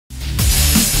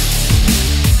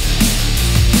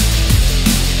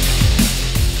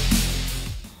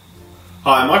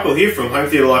Hi, Michael here from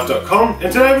HomeTheatreLife.com,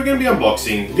 and today we're going to be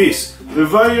unboxing this, the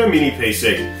VOYO Mini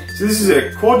PC. So this is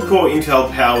a quad-core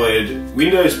Intel powered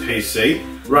Windows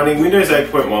PC running Windows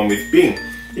 8.1 with Bing.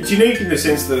 It's unique in the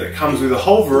sense that it comes with a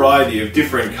whole variety of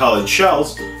different coloured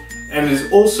shells, and it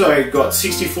has also got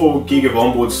 64 gig of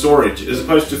onboard storage as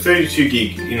opposed to 32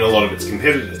 gig in a lot of its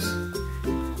competitors.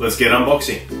 Let's get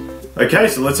unboxing. Okay,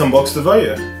 so let's unbox the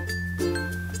VOYO.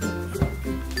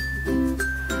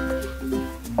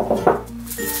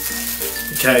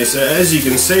 Okay, so as you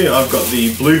can see, I've got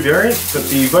the blue variant, but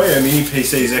the VOYO Mini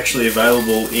PC is actually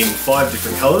available in 5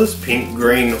 different colours: pink,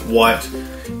 green, white,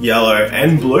 yellow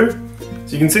and blue.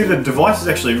 So you can see the device is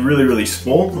actually really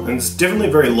small, and it's definitely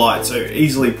very light, so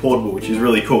easily portable, which is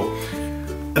really cool.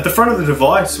 At the front of the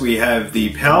device we have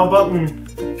the power button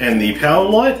and the power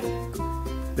light.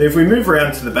 If we move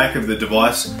around to the back of the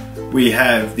device, we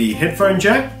have the headphone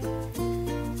jack,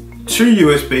 2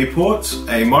 USB ports,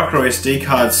 a microSD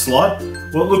card slot,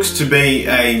 what looks to be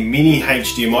a mini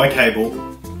HDMI cable,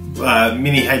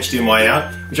 mini HDMI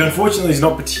out, which unfortunately is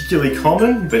not particularly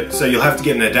common, but so you'll have to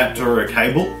get an adapter or a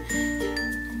cable.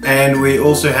 And we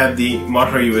also have the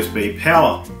micro USB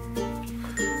power.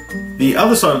 The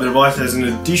other side of the device has an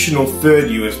additional 3rd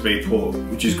USB port,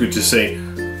 which is good to see.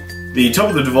 The top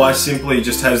of the device simply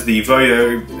just has the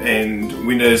VOYO and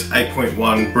Windows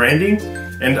 8.1 branding,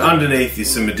 and underneath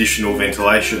is some additional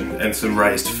ventilation and some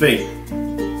raised feet.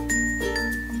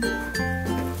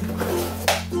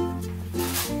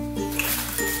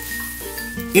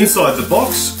 Inside the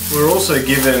box, we're also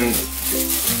given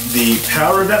the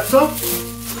power adapter.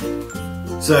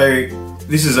 So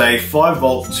this is a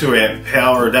 5V 2A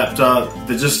power adapter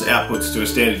that just outputs to a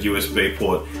standard USB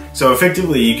port. So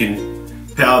effectively you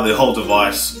can power the whole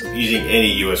device using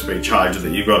any USB charger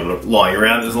that you've got lying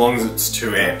around, as long as it's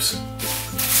 2 amps.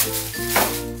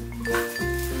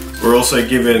 We're also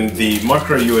given the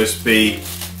micro USB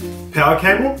power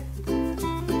cable,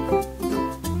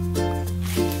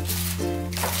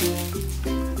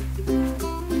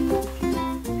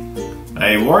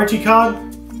 a warranty card,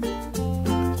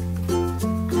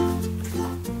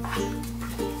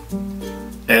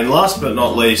 and last but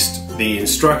not least, the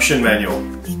instruction manual.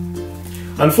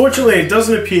 Unfortunately, it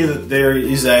doesn't appear that there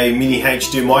is a mini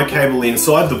HDMI cable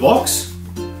inside the box,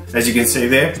 as you can see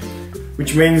there,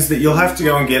 which means that you'll have to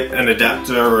go and get an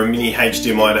adapter or a mini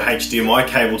HDMI to HDMI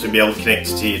cable to be able to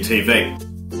connect to your TV.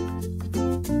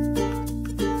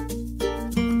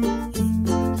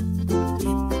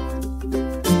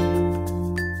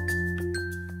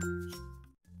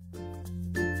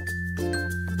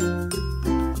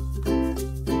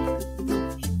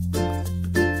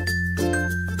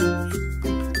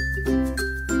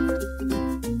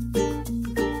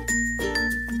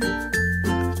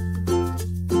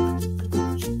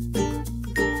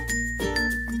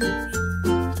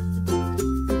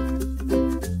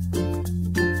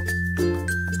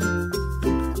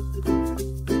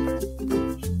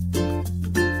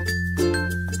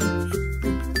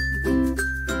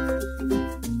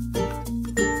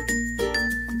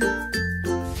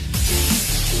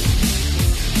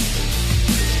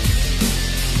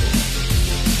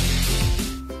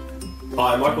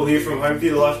 Hi, Michael here from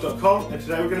HomeTheatreLife.com, and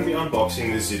today we're going to be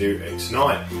unboxing the Xidu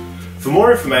X9. For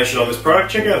more information on this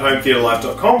product, check out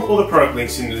HomeTheatreLife.com or the product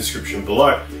links in the description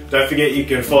below. Don't forget you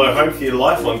can follow Home Theatre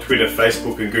Life on Twitter,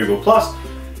 Facebook and Google+.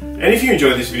 And if you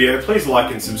enjoyed this video, please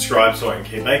like and subscribe so I can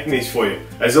keep making these for you.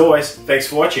 As always, thanks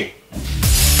for watching.